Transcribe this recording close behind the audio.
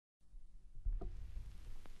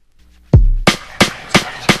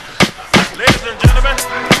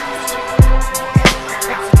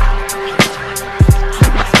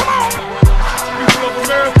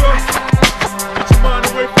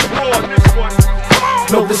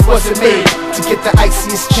this wasn't made to get the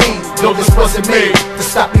iciest chain. No, this wasn't made to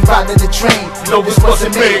stop me riding the train. No, this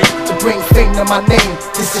wasn't made to bring fame to my name.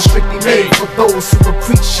 This is strictly made for those who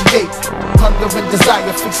appreciate. Hunger and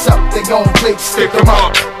desire fix up their own plates. Stick them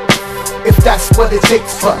up if that's what it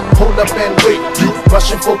takes. But hold up and wait, you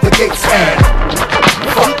rushing for the gates. And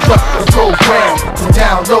fuck up the program to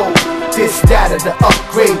download this data to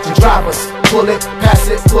upgrade your drivers. Pull it, pass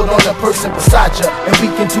it, put on the person beside you, and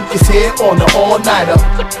we can do this here on the all-nighter.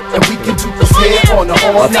 And we can do this here on the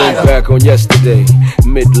all-nighter. I think back on yesterday,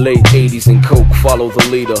 mid-late 80s and coke, follow the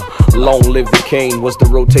leader. Long live the Kane was the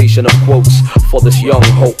rotation of quotes for this young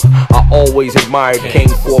hope. I always admired Kane,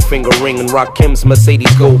 4-finger ring and Rakim's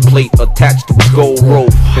Mercedes gold plate attached to a gold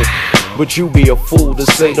rope. But you be a fool to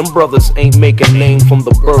say them brothers ain't making name from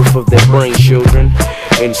the birth of their brain children.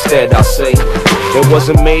 Instead I say it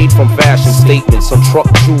wasn't made from fashion statements on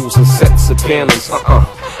truck jewels and sex appearance.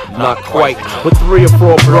 Not quite. With 3 or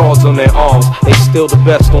 4 broads on their arms, they still the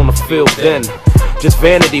best on the field then. Just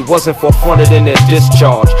vanity wasn't forefronted in their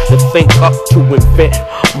discharge. To think up to invent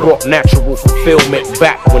brought natural fulfillment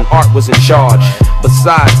back when art was in charge.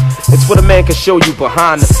 Besides, it's what a man can show you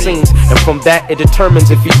behind the scenes, and from that it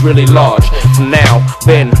determines if he's really large. From now,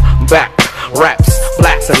 then, back, raps,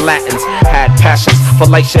 blacks and Latins had passions for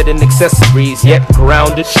light shedding accessories, yet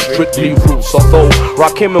grounded strictly roots. Although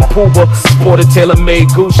Rakim and Pooba sported tailor-made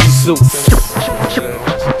Gucci suits.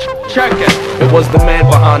 Check it. It was the man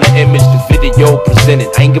behind the image the video presented.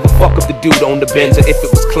 I ain't give a fuck if the dude owned the Benz or if it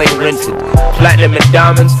was claim rented. Platinum and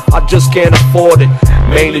diamonds, I just can't afford it.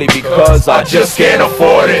 Mainly because I just can't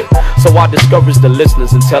afford it. So I discourage the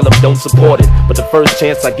listeners and tell them don't support it. But the first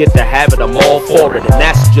chance I get to have it, I'm all for it. And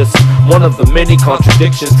that's just one of the many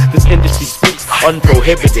contradictions this industry speaks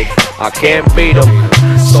unprohibited. I can't beat them,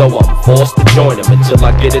 so I'm forced to join them until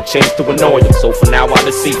I get a chance to annoy them. So for now I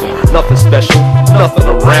deceive them. Nothing special, nothing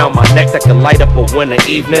around my neck that can light up a winter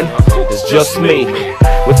evening. It's just me,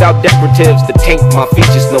 without decoratives to taint my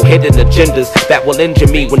features. No hidden agendas that will injure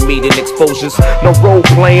me when meeting exposures. No role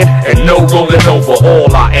playing and no rolling over. All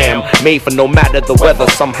I am, made for no matter the weather.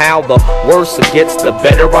 Somehow the worse it gets, the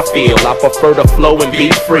better I feel. I prefer to flow and be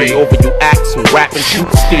free over you acts who rap and shoot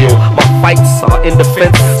steel. My fights are in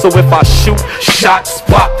defense, so if I shoot, shots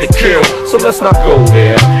spot to kill. So let's not go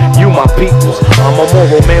there. You my peoples, I'm a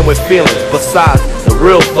moral man with feelings. Besides, the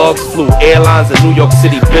real thugs flew airlines in New York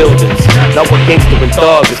City buildings. Now a gangster and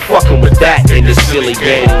thug is fucking with that in this silly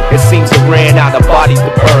game. It seems it ran out of bodies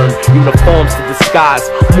to burn, uniforms to disguise,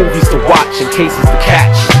 movies to watch, and cases to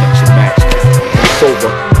catch. It's over,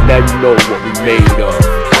 now you know what we made of.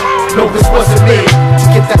 No, this wasn't made to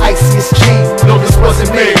get the iciest chain. No, this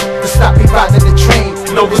wasn't made to stop me riding the train.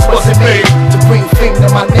 No, this wasn't made to bring fame to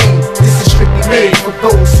my name. This is strictly made for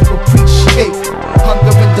those who